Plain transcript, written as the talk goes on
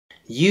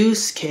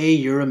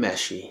Yusuke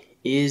Urameshi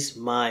is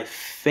my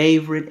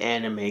favorite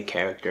anime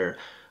character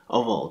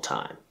of all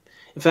time.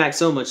 In fact,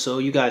 so much so,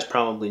 you guys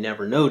probably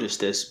never noticed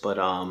this, but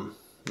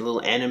the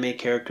little anime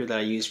character that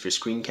I use for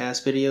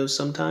screencast videos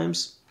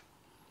sometimes,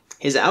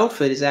 his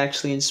outfit is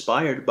actually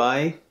inspired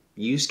by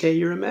Yusuke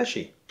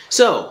Urameshi.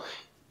 So,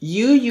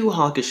 Yu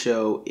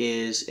Hakusho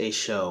is a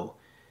show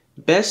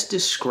best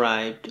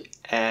described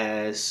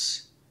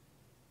as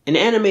an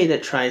anime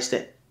that tries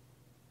to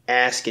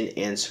ask and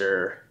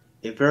answer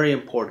a very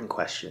important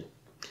question.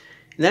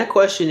 And that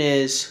question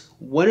is,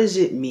 what does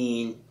it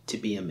mean to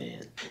be a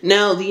man?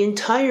 Now, the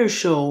entire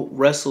show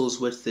wrestles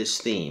with this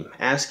theme,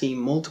 asking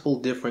multiple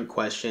different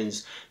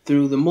questions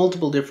through the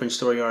multiple different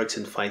story arcs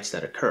and fights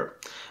that occur.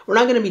 We're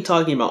not going to be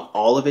talking about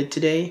all of it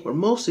today. We're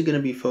mostly going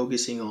to be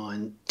focusing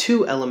on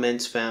two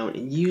elements found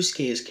in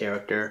Yusuke's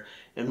character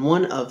and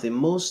one of the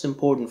most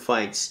important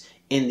fights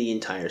in the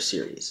entire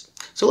series.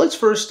 So let's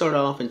first start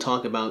off and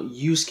talk about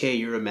Yusuke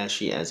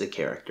Urameshi as a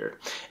character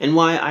and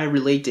why I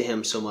relate to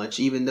him so much,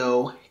 even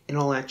though in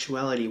all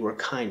actuality we're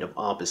kind of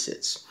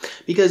opposites.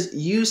 Because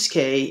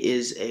Yusuke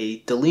is a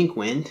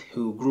delinquent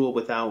who grew up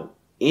without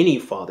any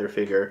father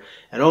figure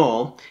at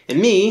all, and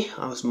me,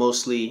 I was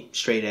mostly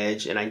straight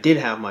edge, and I did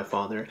have my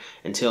father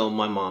until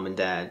my mom and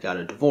dad got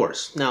a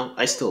divorce. Now,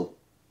 I still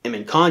am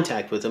in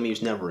contact with him. He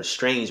was never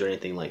estranged or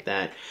anything like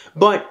that,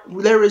 but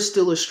there is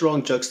still a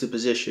strong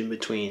juxtaposition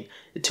between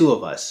the two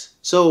of us.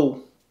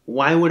 So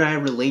why would I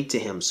relate to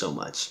him so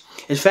much?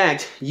 In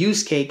fact,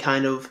 Yusuke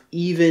kind of,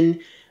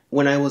 even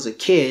when I was a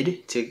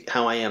kid to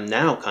how I am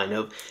now, kind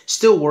of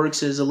still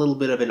works as a little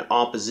bit of an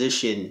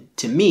opposition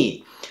to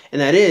me. And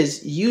that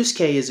is,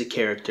 Yusuke is a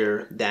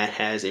character that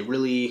has a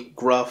really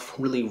gruff,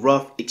 really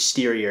rough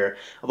exterior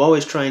of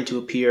always trying to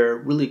appear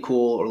really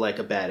cool or like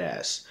a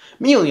badass.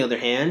 Me, on the other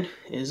hand,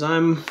 is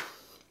I'm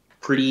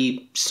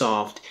pretty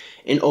soft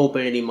and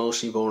open and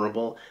emotionally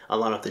vulnerable a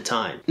lot of the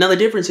time. Now, the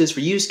difference is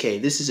for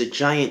Yusuke, this is a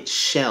giant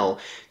shell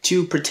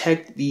to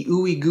protect the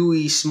ooey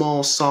gooey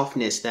small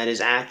softness that is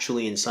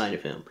actually inside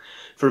of him.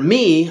 For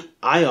me,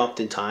 I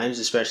oftentimes,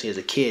 especially as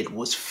a kid,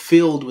 was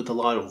filled with a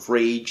lot of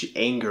rage,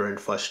 anger, and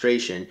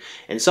frustration,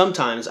 and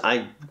sometimes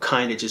I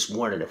kind of just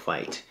wanted to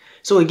fight.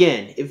 So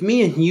again, if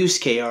me and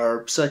Yusuke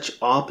are such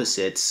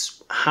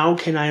opposites, how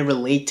can I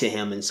relate to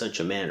him in such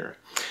a manner?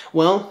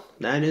 Well,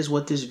 that is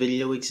what this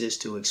video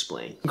exists to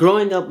explain.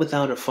 Growing up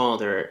without a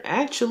father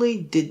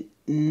actually did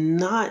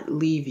not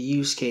leave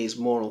Yusuke's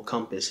moral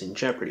compass in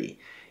jeopardy.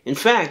 In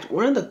fact,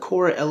 one of the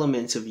core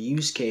elements of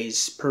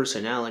Yusuke's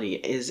personality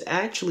is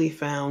actually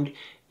found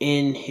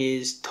in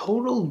his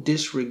total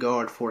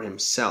disregard for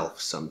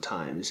himself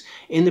sometimes,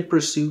 in the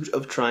pursuit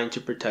of trying to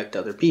protect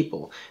other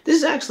people. This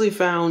is actually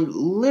found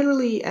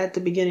literally at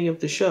the beginning of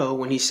the show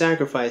when he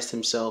sacrificed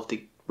himself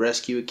to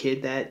rescue a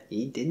kid that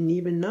he didn't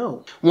even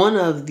know. One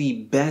of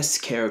the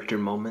best character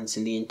moments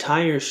in the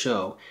entire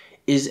show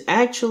is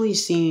actually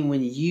seen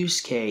when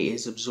Yusuke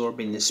is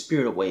absorbing the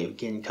spirit wave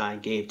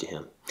Genkai gave to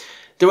him.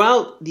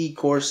 Throughout the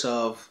course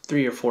of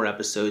 3 or 4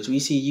 episodes, we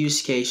see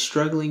Yusuke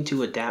struggling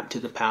to adapt to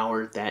the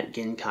power that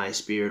Genkai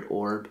Spirit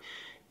Orb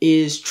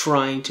is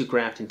trying to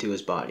graft into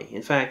his body.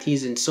 In fact,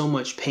 he's in so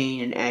much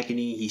pain and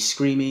agony, he's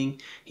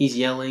screaming, he's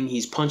yelling,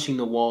 he's punching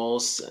the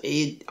walls.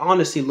 It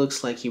honestly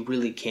looks like he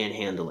really can't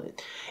handle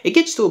it. It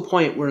gets to a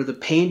point where the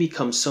pain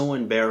becomes so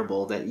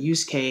unbearable that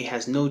Yusuke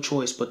has no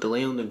choice but to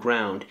lay on the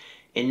ground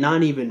and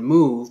not even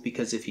move,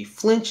 because if he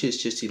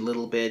flinches just a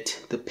little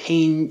bit, the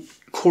pain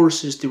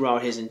courses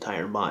throughout his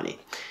entire body.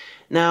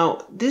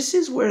 Now, this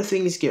is where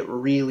things get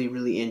really,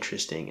 really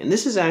interesting, and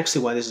this is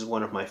actually why this is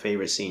one of my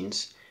favorite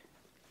scenes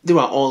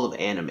throughout all of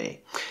anime.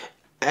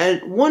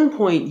 At one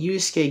point,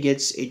 Yusuke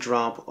gets a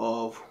drop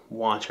of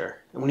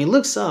water, and when he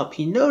looks up,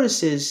 he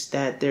notices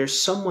that there's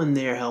someone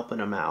there helping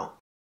him out.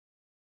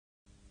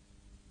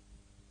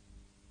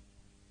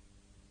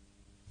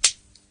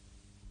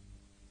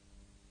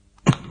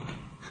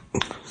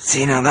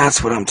 See, now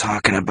that's what I'm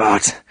talking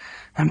about.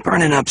 I'm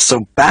burning up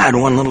so bad,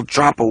 one little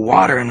drop of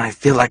water and I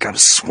feel like I'm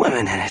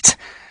swimming in it.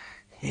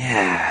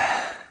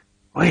 Yeah.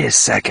 Wait a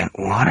second,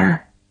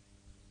 water?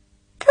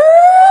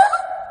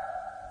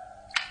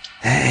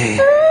 Hey.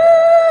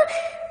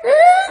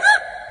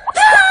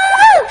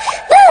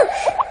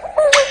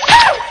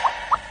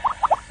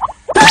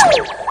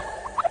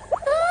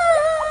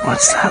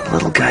 What's that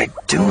little guy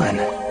doing?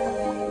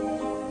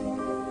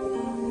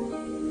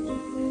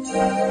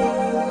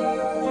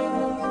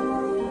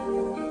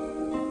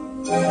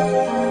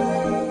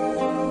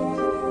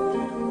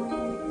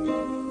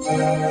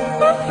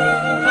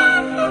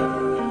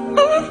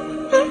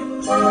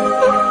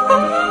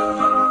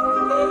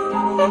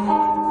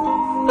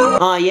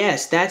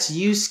 Yes, that's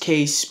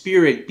Yusuke's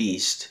spirit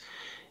beast.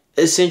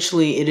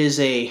 Essentially, it is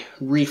a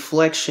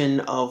reflection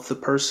of the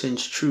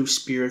person's true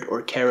spirit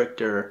or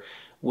character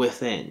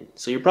within.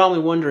 So you're probably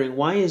wondering,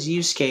 why is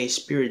Yusuke's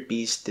spirit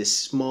beast this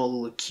small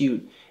little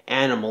cute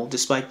animal,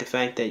 despite the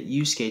fact that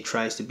Yusuke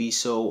tries to be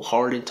so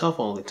hard and tough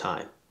all the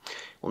time?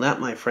 Well, that,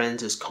 my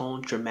friends, is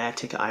called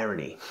dramatic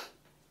irony.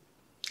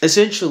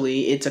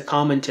 Essentially, it's a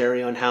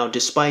commentary on how,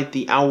 despite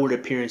the outward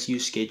appearance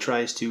Yusuke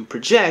tries to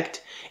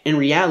project, in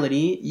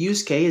reality,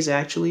 Yusuke is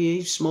actually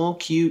a small,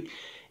 cute,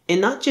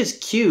 and not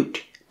just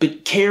cute,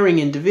 but caring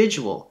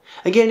individual.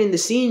 Again, in the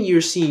scene,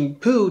 you're seeing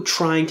Pooh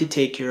trying to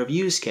take care of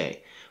Yusuke.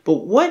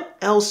 But what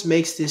else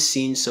makes this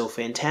scene so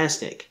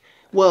fantastic?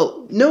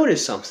 Well,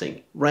 notice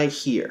something right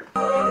here.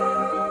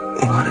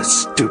 What a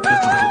stupid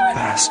little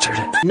bastard.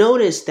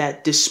 Notice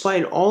that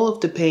despite all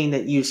of the pain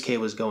that Yusuke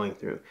was going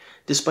through,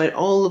 despite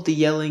all of the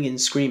yelling and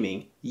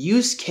screaming,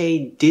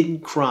 Yusuke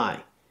didn't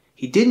cry.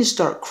 He didn't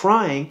start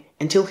crying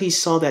until he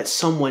saw that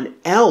someone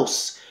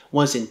else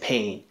was in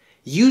pain.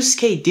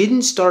 Yusuke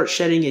didn't start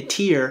shedding a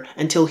tear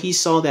until he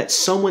saw that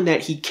someone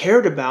that he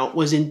cared about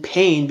was in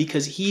pain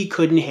because he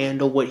couldn't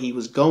handle what he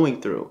was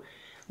going through,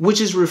 which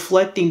is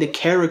reflecting the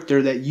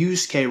character that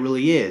Yusuke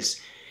really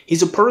is.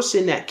 He's a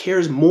person that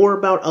cares more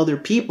about other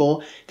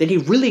people than he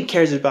really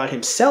cares about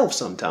himself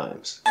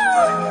sometimes.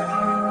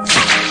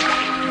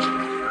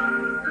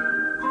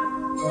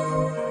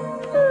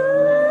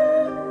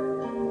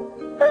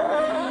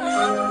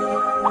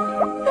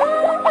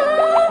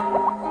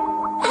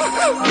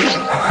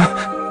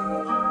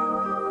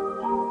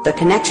 The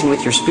connection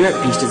with your spirit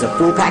beast is a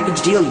full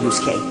package deal,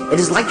 Yusuke. It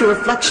is like your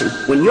reflection.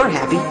 When you're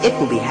happy, it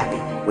will be happy.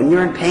 When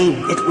you're in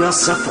pain, it will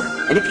suffer.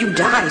 And if you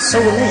die, so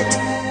will it.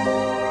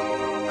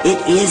 It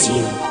is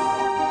you.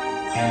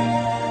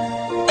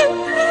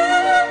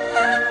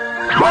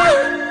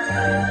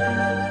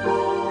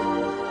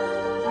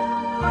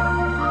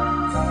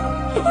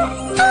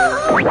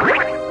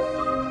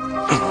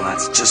 Oh,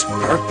 that's just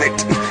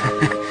perfect.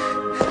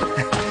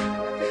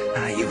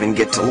 I even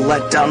get to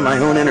let down my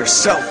own inner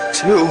self,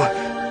 too.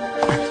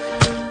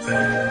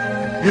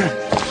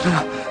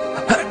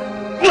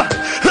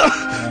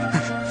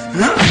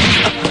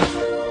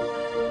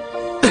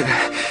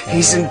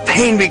 He's in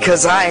pain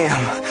because I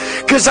am.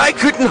 Because I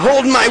couldn't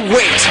hold my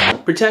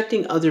weight.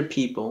 Protecting other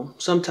people,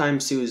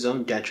 sometimes to his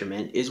own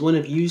detriment, is one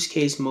of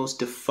Yusuke's most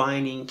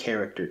defining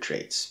character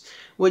traits,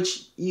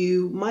 which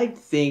you might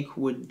think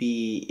would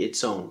be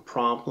its own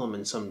problem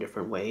in some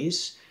different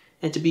ways.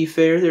 And to be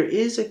fair, there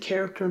is a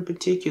character in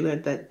particular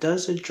that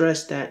does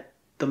address that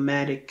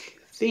thematic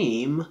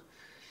theme,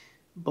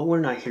 but we're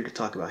not here to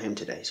talk about him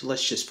today, so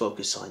let's just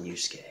focus on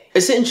Yusuke.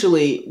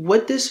 Essentially,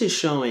 what this is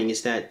showing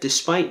is that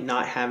despite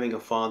not having a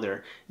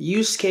father,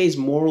 Yusuke's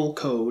moral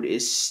code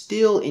is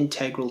still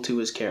integral to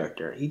his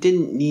character. He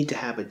didn't need to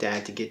have a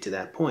dad to get to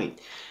that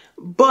point.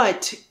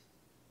 But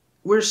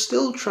we're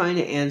still trying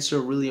to answer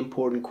a really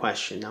important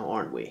question now,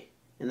 aren't we?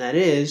 And that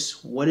is,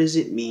 what does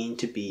it mean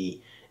to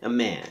be a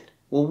man?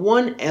 Well,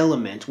 one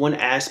element, one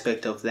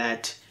aspect of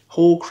that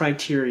whole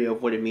criteria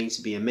of what it means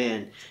to be a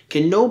man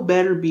can no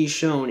better be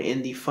shown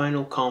in the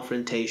final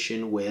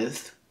confrontation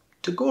with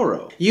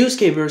Toguro.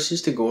 Yusuke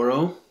versus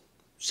Toguro,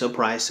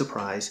 surprise,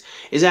 surprise,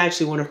 is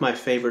actually one of my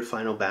favorite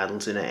final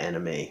battles in an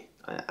anime.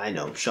 I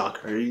know,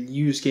 shocker.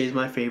 Yusuke is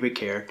my favorite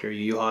character.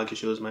 Yu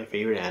Hakusho is my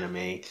favorite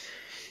anime.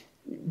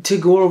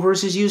 Toguro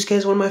versus Yusuke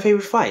is one of my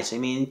favorite fights. I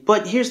mean,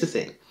 but here's the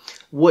thing.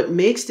 What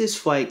makes this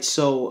fight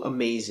so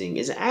amazing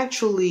is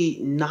actually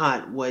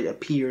not what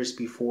appears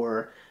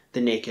before the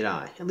naked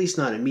eye, at least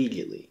not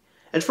immediately.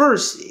 At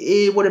first,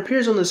 what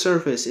appears on the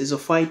surface is a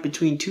fight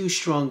between two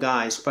strong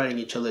guys fighting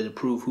each other to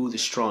prove who the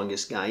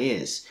strongest guy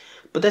is.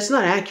 But that's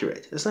not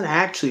accurate. That's not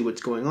actually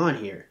what's going on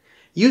here.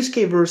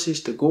 Yusuke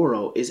versus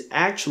Toguro is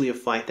actually a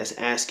fight that's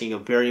asking a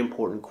very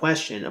important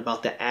question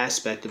about the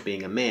aspect of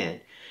being a man.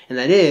 And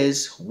that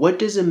is, what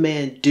does a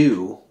man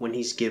do when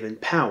he's given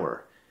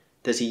power?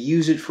 Does he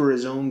use it for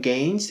his own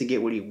gains to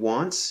get what he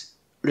wants?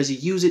 Or does he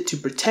use it to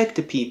protect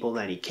the people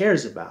that he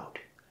cares about?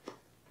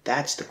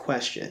 That's the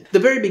question. The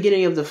very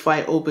beginning of the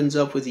fight opens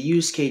up with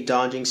Yusuke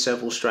dodging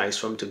several strikes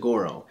from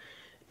Toguro.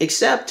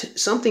 Except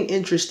something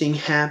interesting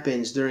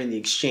happens during the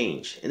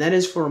exchange, and that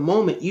is for a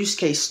moment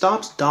Yusuke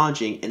stops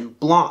dodging and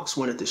blocks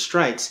one of the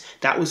strikes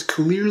that was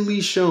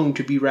clearly shown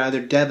to be rather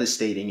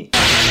devastating. I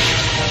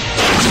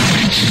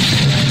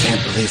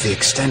can't believe the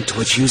extent to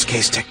which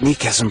Yusuke's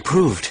technique has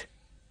improved.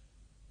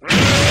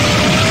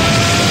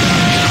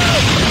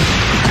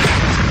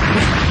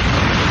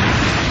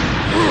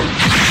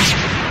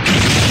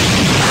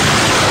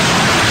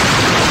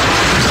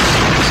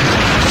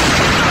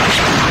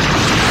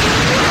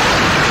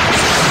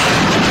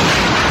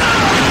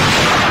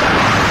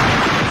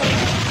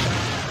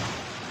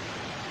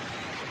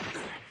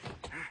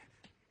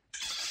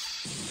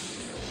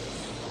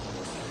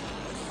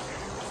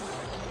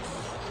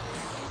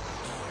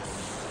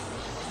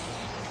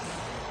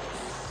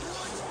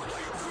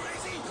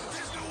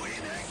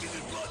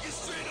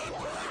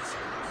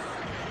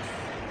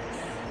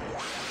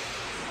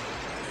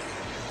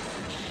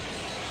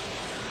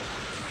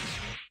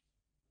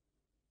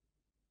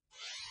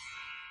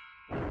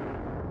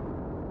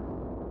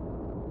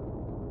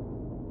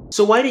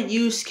 So why did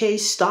Yusuke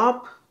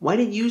stop? Why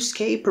did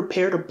Yusuke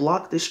prepare to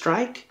block the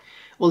strike?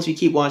 Well, if you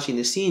keep watching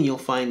the scene, you'll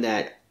find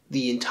that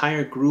the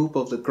entire group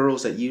of the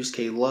girls that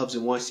Yusuke loves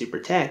and wants to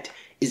protect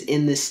is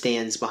in the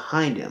stands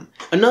behind him.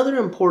 Another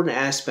important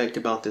aspect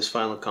about this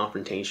final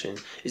confrontation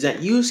is that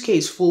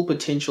Yusuke's full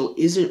potential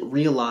isn't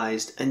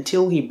realized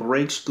until he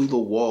breaks through the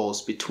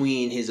walls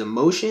between his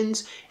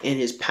emotions and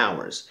his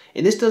powers.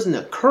 And this doesn't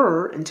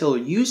occur until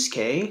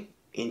Yusuke,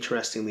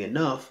 interestingly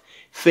enough,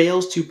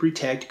 fails to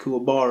protect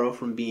Kuwabara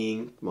from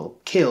being,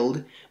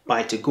 killed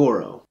by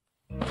Toguro.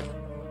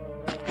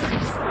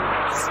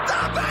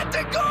 Stop it,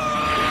 Toguro!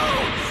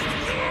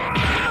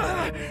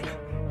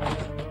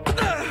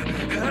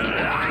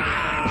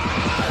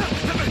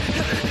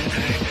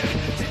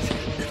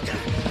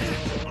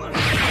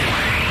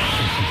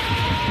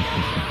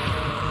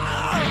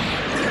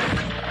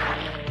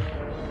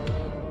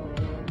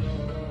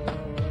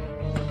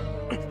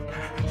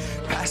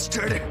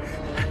 Bastard!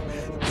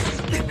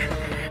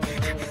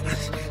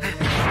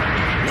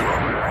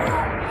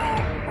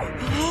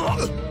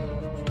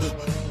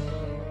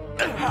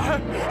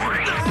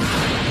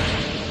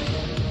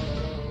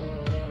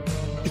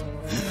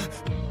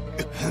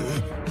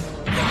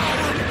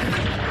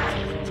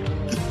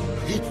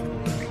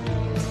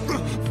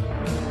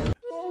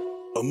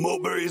 A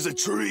mulberry is a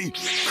tree,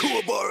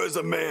 Kuwabara is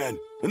a man,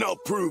 and I'll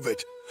prove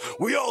it.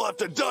 We all have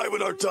to die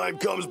when our time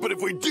comes, but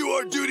if we do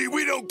our duty,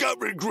 we don't got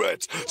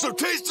regrets. So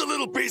taste a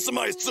little piece of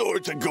my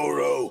sword,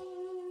 Toguro.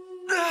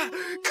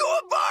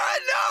 Kuwabara,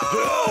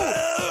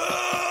 no!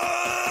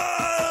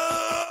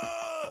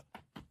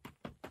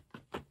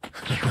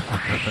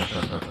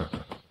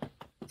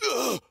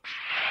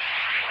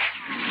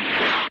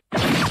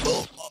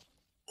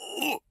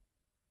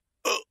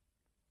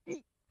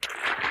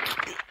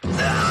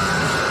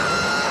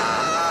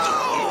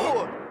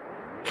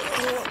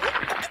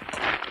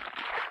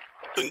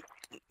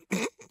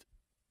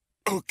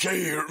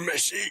 Okay,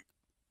 Urameshi.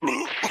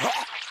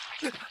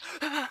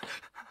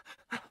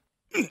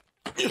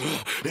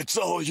 It's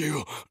all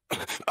you.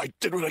 I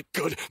did what I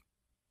could.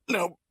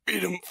 Now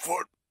beat him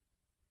for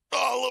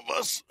all of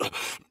us.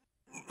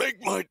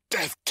 Make my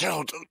death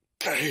count,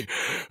 okay?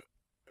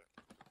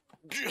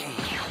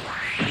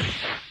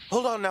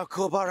 Hold on now,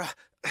 Kuwabara.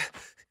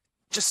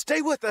 Just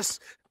stay with us.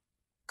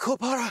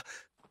 Kuwabara,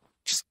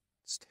 just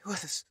stay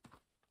with us.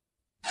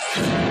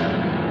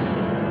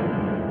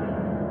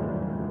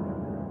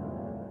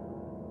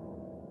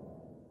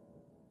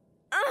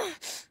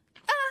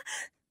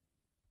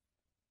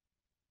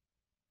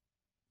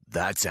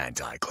 That's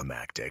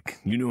anticlimactic.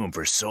 You knew him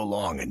for so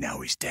long and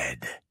now he's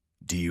dead.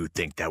 Do you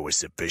think that was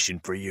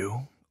sufficient for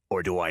you?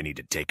 Or do I need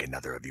to take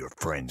another of your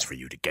friends for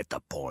you to get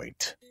the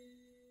point?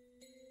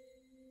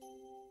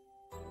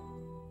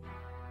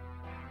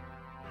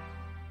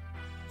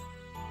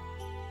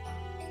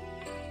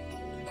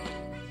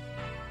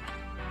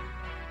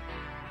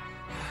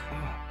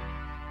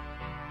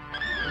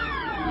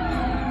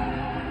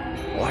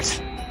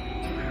 What?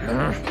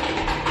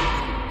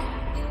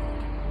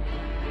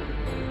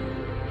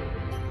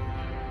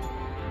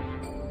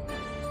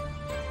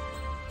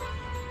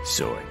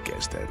 So I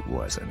guess that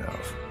was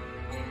enough.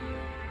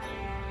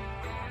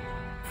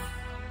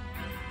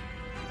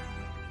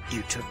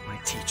 You took my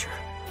teacher.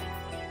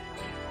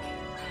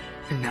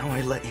 And now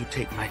I let you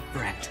take my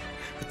friend.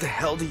 What the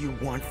hell do you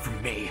want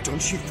from me?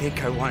 Don't you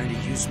think I wanted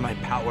to use my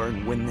power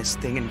and win this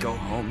thing and go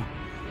home?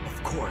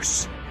 Of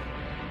course.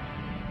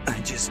 I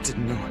just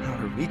didn't know how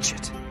to reach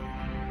it.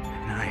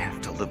 And I have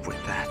to live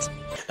with that.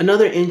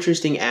 Another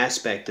interesting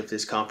aspect of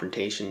this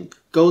confrontation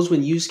goes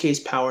when Yusuke's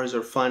powers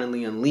are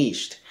finally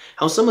unleashed.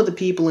 How some of the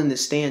people in the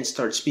stand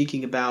start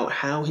speaking about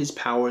how his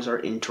powers are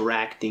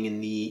interacting in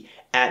the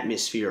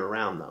atmosphere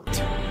around them.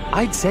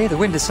 I'd say the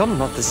wind is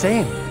somewhat the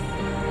same.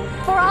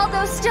 For all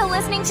those still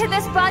listening to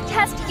this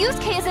broadcast,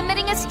 Yusuke is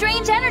emitting a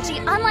strange energy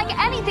unlike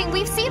anything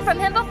we've seen from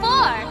him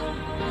before.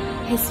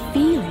 His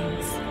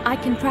feelings, I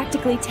can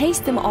practically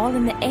taste them all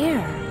in the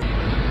air.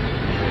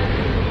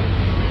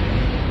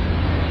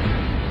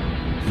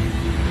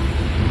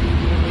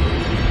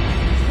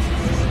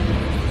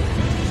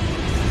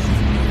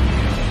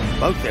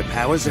 Both their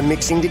powers are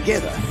mixing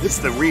together. It's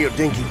the real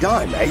dinky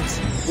die,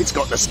 mates. It's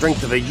got the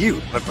strength of a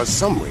Ute, but for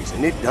some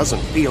reason it doesn't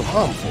feel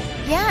harmful.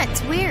 Yeah,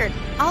 it's weird.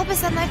 All of a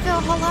sudden I feel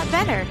a whole lot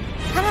better.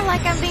 Kinda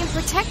like I'm being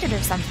protected or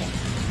something.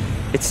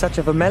 It's such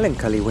of a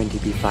melancholy wind he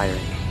be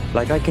firing.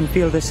 Like I can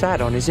feel the sad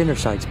on his inner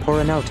sides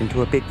pouring out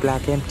into a big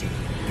black empty.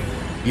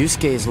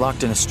 Yusuke is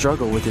locked in a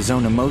struggle with his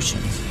own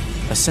emotions.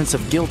 A sense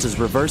of guilt is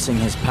reversing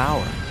his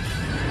power.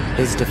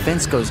 His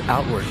defense goes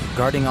outward,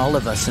 guarding all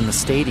of us in the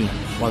stadium,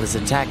 while his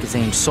attack is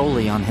aimed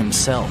solely on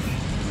himself.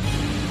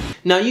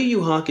 Now,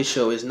 Yu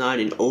Hakusho is not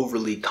an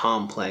overly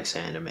complex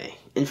anime.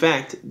 In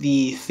fact,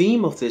 the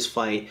theme of this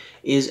fight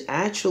is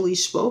actually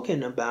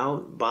spoken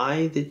about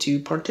by the two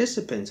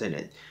participants in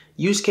it.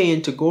 Yusuke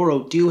and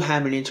Toguro do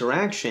have an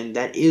interaction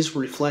that is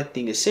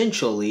reflecting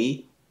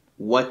essentially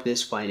what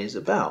this fight is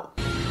about.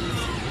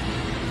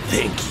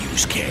 Think,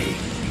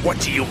 Yusuke. What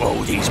do you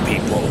owe these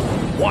people?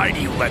 Why do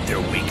you let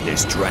their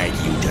weakness drag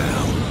you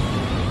down?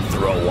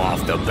 Throw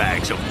off the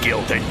bags of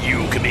guilt and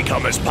you can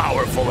become as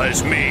powerful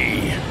as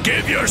me.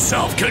 Give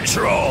yourself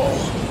control.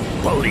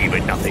 Believe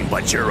in nothing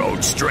but your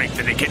own strength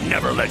and it can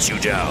never let you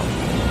down.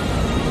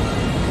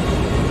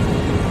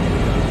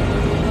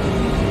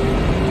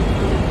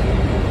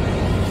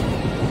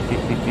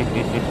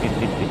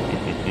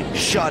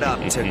 Shut up,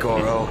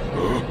 Toguro.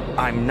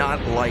 I'm not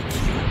like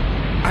you.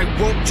 I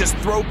won't just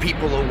throw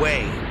people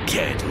away.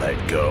 Can't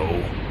let go.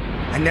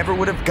 I never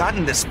would have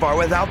gotten this far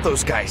without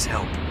those guys'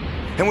 help.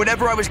 And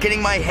whenever I was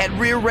getting my head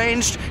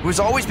rearranged, it was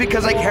always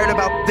because I cared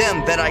about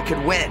them that I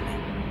could win.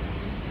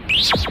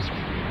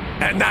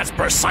 And that's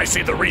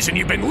precisely the reason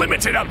you've been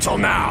limited up till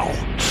now.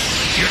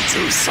 You're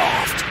too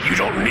soft. You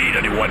don't need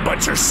anyone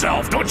but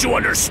yourself. Don't you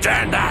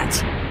understand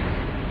that?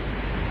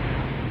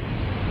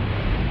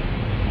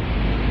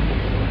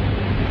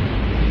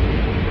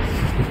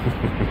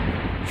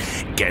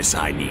 Guess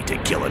I need to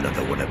kill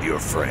another one of your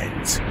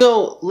friends.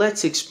 So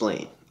let's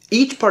explain.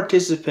 Each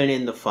participant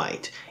in the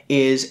fight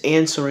is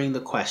answering the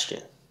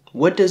question,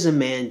 what does a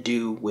man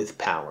do with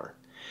power?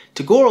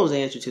 Togoro's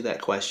answer to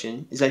that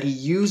question is that he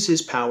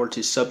uses power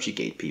to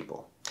subjugate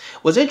people.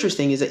 What's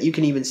interesting is that you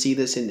can even see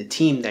this in the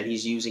team that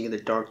he's using in the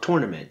Dark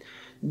Tournament.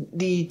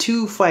 The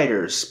two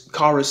fighters,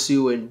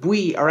 Karasu and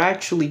Bui, are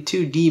actually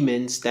two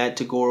demons that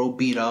Toguro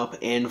beat up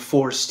and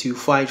forced to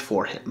fight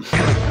for him.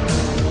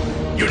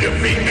 You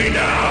defeat me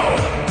now,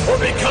 or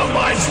become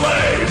my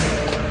slave!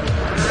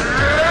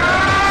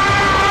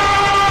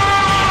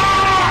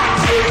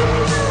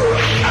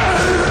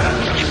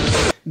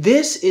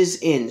 This is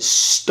in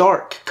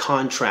stark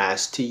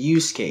contrast to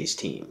Yusuke's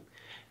team.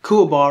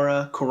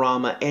 Kuwabara,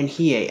 Kurama, and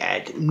Hiei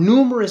at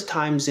numerous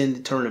times in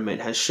the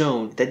tournament has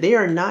shown that they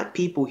are not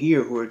people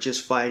here who are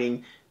just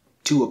fighting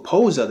to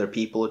oppose other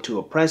people or to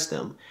oppress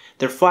them.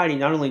 They're fighting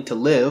not only to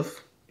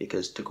live,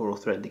 because Toguro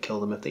threatened to kill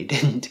them if they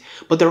didn't,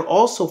 but they're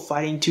also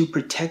fighting to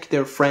protect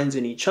their friends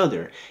and each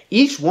other.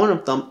 Each one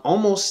of them,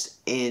 almost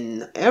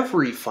in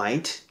every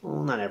fight,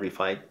 well, not every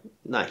fight,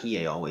 not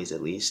Hiei always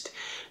at least,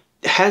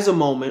 has a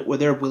moment where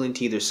they're willing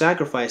to either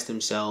sacrifice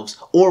themselves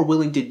or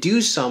willing to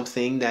do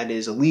something that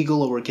is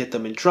illegal or will get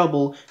them in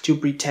trouble to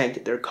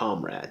protect their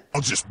comrade. I'll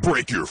just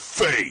break your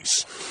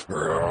face!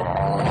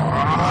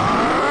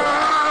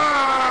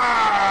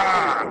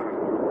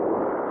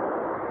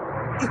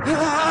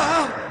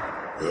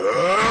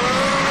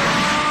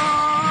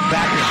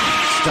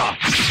 Stop.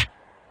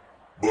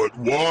 But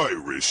why,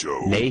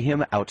 Risho? Lay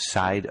him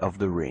outside of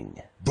the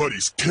ring. But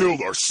he's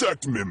killed our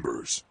sect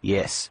members.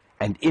 Yes,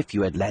 and if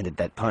you had landed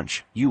that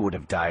punch, you would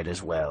have died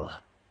as well.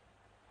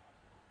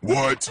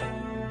 What?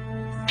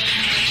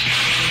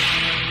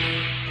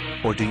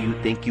 Or do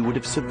you think you would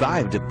have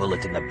survived a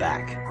bullet in the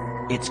back?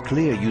 It's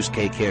clear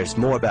Yusuke cares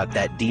more about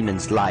that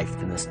demon's life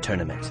than this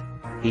tournament.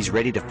 He's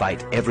ready to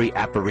fight every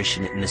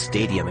apparition in the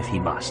stadium if he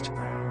must.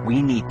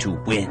 We need to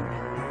win,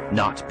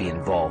 not be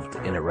involved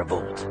in a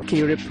revolt.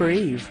 Your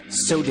reprieve.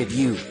 So did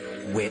you,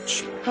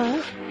 witch.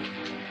 Huh?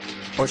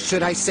 Or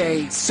should I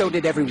say, so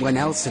did everyone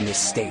else in this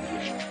stadium.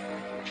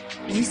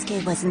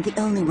 Yusuke wasn't the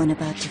only one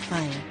about to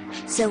fire.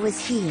 So was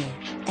Hiei,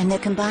 and their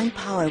combined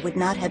power would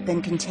not have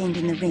been contained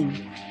in the ring.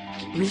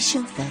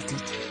 Risho felt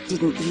it,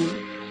 didn't you?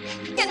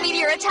 The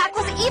meteor attack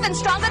was even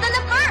stronger than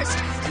the first!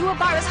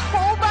 Kuwabara's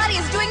whole body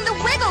is doing the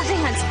wiggle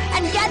dance,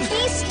 and yet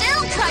he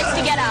still tries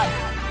to get out!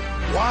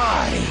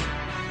 Why?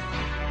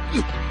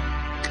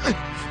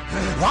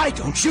 Why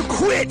don't you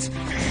quit?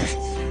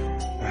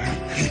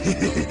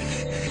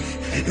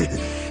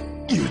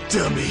 You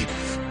dummy.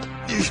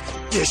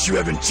 Guess you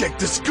haven't checked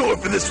the score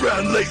for this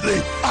round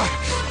lately.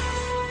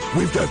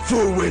 We've got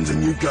 4 wins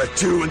and you've got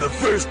 2, and the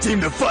first team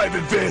to 5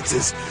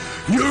 advances.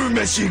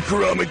 Urameshi and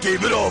Kurama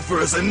gave it all for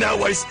us, and now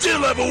I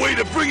still have a way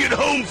to bring it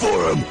home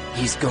for him.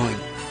 He's going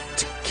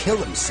to kill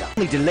himself.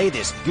 Only delay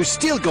this, you're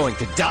still going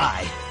to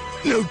die.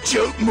 No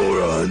joke,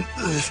 moron.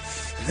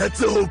 That's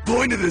the whole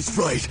point of this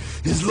fight,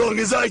 as long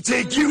as I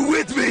take you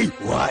with me.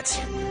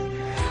 What?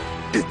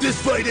 If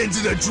this fight ends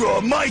in a draw,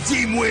 my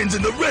team wins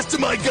and the rest of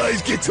my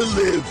guys get to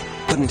live.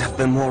 Couldn't have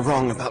been more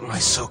wrong about my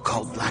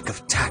so-called lack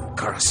of tact,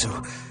 Karasu.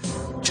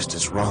 Just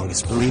as wrong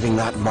as believing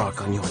that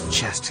mark on your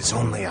chest is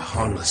only a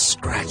harmless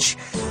scratch.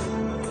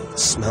 The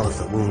smell of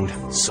the wound,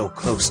 so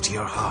close to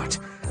your heart,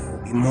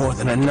 will be more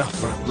than enough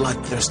for a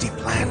bloodthirsty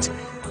plant.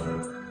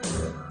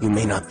 You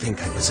may not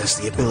think I possess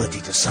the ability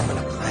to summon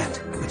a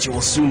plant, but you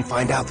will soon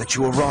find out that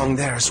you were wrong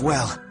there as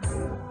well.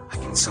 I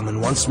can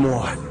summon once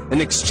more, in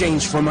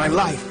exchange for my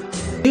life.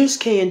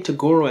 Yusuke and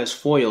Toguro as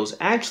foils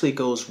actually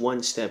goes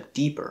one step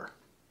deeper.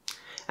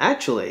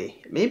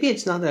 Actually, maybe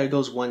it's not that it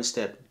goes one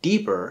step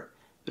deeper,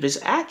 but it's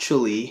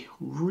actually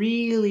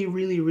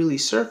really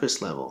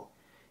surface level.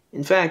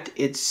 In fact,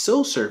 it's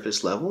so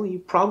surface level you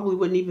probably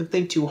wouldn't even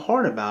think too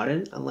hard about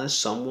it unless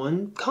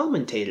someone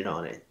commentated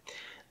on it.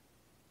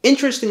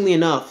 Interestingly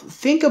enough,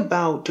 think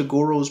about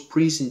Togoro's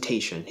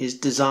presentation, his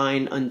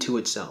design unto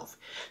itself.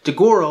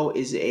 Toguro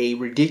is a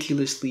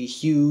ridiculously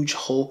huge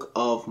hulk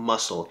of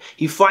muscle.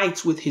 He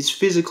fights with his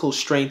physical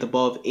strength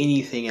above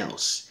anything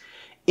else.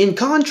 In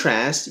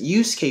contrast,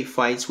 Yusuke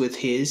fights with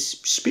his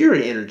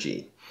spirit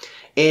energy.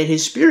 And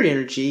his spirit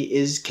energy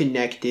is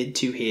connected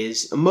to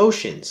his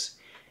emotions.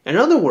 In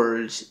other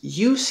words,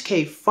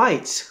 Yusuke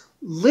fights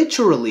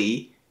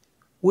literally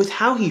with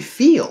how he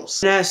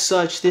feels. And as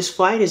such, this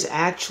fight is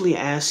actually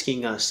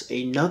asking us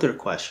another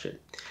question.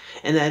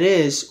 And that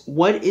is,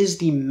 what is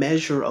the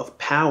measure of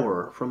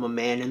power from a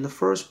man in the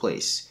first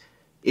place?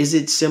 Is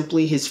it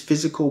simply his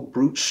physical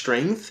brute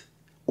strength?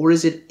 Or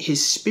is it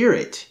his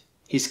spirit,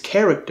 his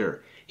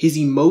character, his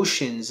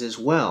emotions as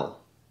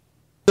well?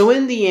 So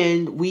in the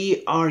end,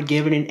 we are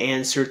given an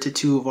answer to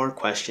two of our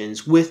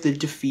questions with the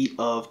defeat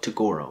of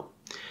Toguro.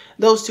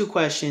 Those two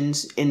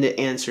questions and the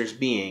answers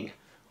being,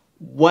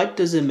 what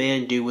does a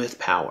man do with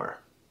power?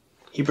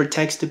 He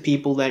protects the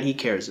people that he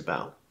cares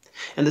about.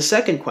 And the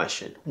second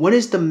question, what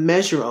is the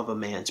measure of a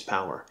man's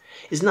power?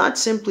 Is not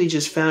simply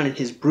just found in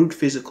his brute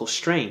physical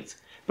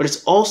strength, but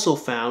it's also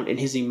found in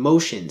his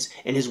emotions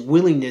and his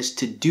willingness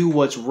to do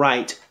what's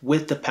right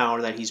with the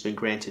power that he's been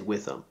granted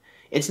with him.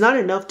 It's not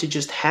enough to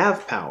just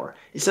have power.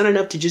 It's not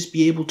enough to just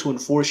be able to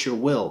enforce your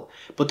will,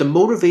 but the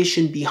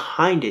motivation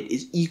behind it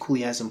is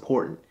equally as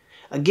important.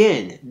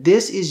 Again,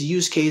 this is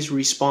Yusuke's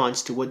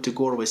response to what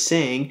Toguro is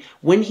saying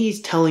when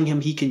he's telling him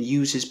he can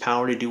use his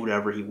power to do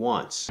whatever he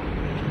wants.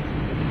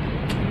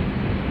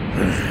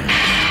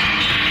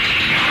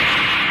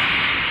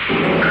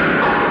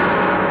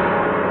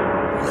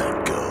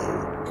 Let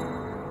go.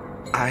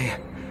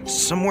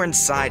 Somewhere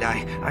inside,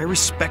 I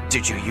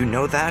respected you, you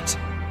know that?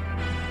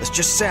 Let's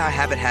just say I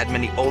haven't had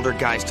many older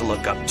guys to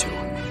look up to.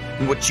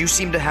 And what you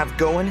seem to have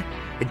going,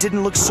 it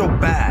didn't look so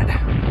bad.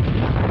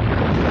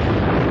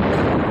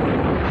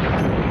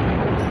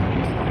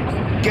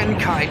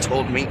 Genkai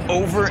told me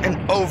over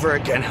and over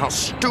again how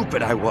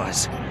stupid I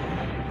was.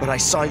 But I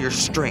saw your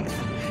strength,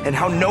 and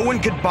how no one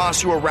could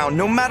boss you around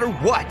no matter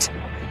what.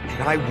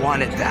 And I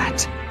wanted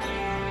that.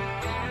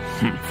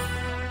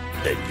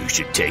 Then you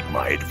should take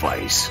my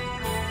advice.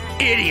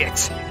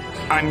 Idiot!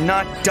 I'm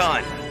not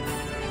done.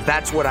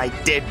 That's what I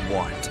did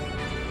want.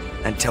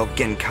 Until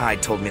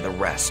Genkai told me the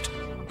rest.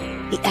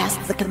 He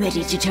asked the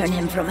committee to turn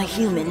him from a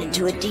human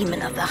into a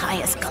demon of the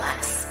highest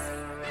class.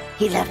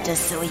 He left us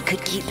so he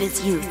could keep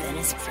his youth and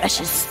his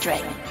precious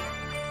strength.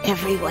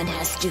 Everyone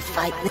has to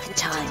fight with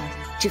time,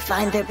 to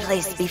find their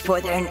place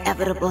before their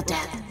inevitable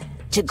death.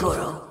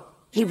 Toguro,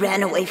 he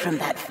ran away from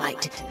that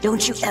fight.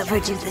 Don't you ever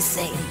do the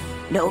same.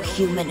 No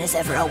human is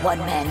ever a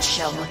one-man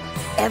show.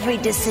 Every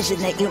decision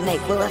that you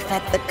make will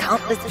affect the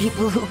countless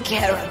people who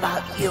care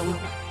about you.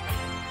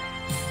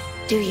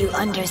 Do you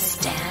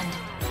understand?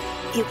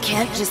 You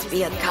can't just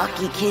be a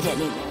cocky kid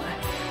anymore.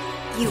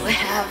 You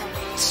have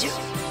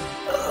to...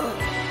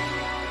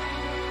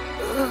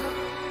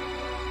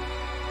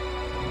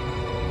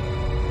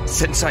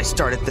 Since I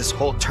started this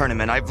whole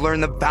tournament, I've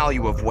learned the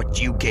value of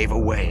what you gave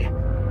away.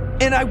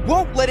 And I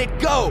won't let it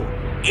go,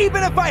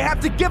 even if I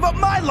have to give up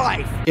my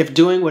life! If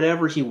doing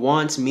whatever he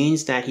wants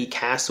means that he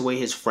casts away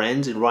his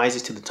friends and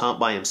rises to the top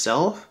by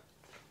himself,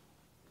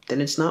 then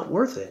it's not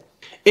worth it.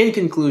 In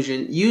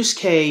conclusion,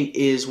 Yusuke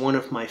is one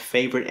of my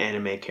favorite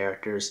anime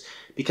characters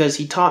because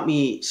he taught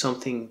me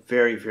something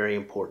very, very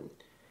important.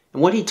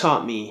 And what he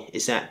taught me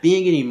is that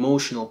being an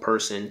emotional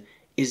person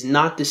is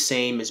not the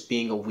same as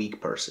being a weak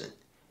person.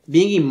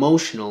 Being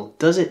emotional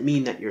doesn't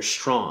mean that you're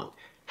strong.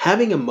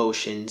 Having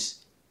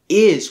emotions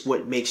is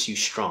what makes you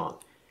strong.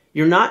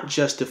 You're not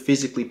just a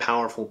physically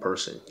powerful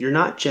person. You're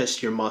not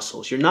just your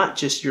muscles. You're not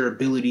just your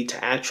ability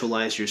to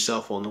actualize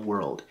yourself on the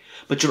world.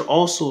 But you're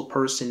also a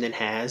person that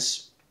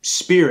has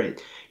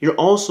spirit. You're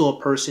also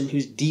a person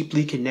who's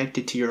deeply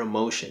connected to your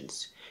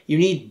emotions. You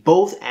need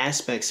both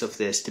aspects of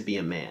this to be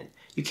a man.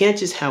 You can't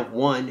just have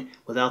one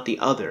without the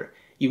other.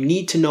 You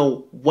need to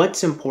know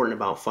what's important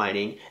about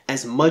fighting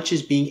as much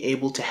as being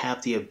able to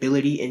have the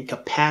ability and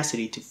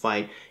capacity to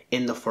fight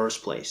in the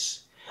first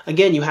place.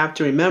 Again, you have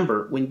to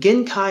remember, when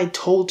Genkai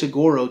told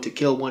Toguro to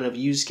kill one of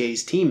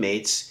Yusuke's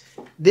teammates,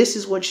 this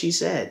is what she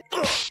said.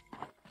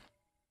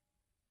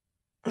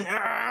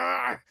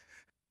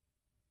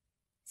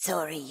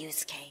 Sorry,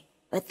 Yusuke,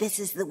 but this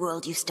is the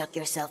world you stuck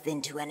yourself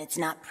into and it's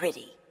not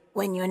pretty.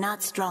 When you're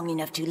not strong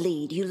enough to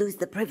lead, you lose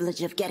the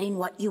privilege of getting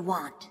what you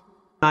want.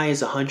 Genkai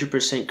is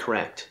 100%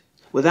 correct.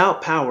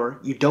 Without power,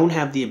 you don't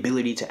have the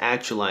ability to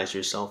actualize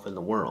yourself in the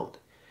world.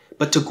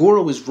 But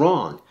Toguro is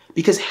wrong,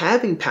 because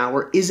having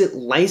power isn't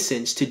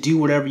licensed to do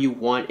whatever you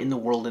want in the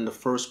world in the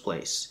first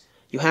place.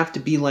 You have to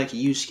be like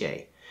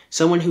Yusuke,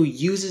 someone who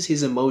uses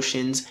his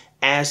emotions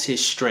as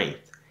his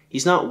strength.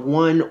 He's not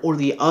one or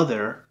the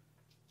other,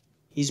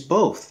 he's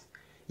both.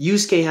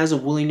 Yusuke has a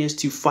willingness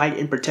to fight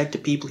and protect the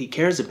people he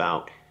cares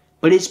about,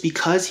 but it's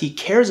because he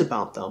cares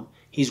about them,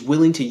 he's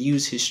willing to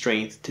use his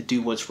strength to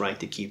do what's right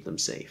to keep them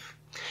safe.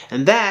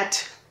 And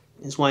that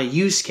is why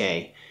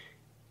Yusuke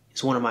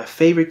is one of my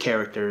favorite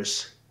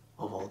characters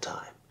of all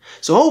time.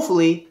 So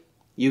hopefully,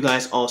 you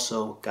guys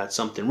also got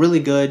something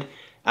really good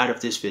out of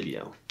this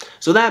video.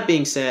 So that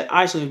being said,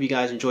 I just hope you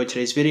guys enjoyed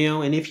today's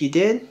video, and if you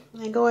did,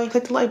 then go ahead and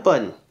click the like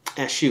button.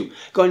 Go ahead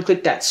and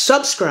click that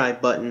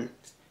subscribe button.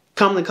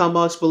 Comment in the comment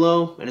box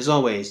below, and as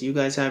always, you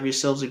guys have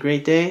yourselves a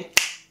great day.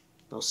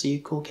 I'll see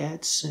you cool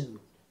cats soon.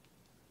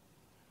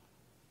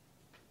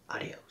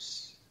 Adios.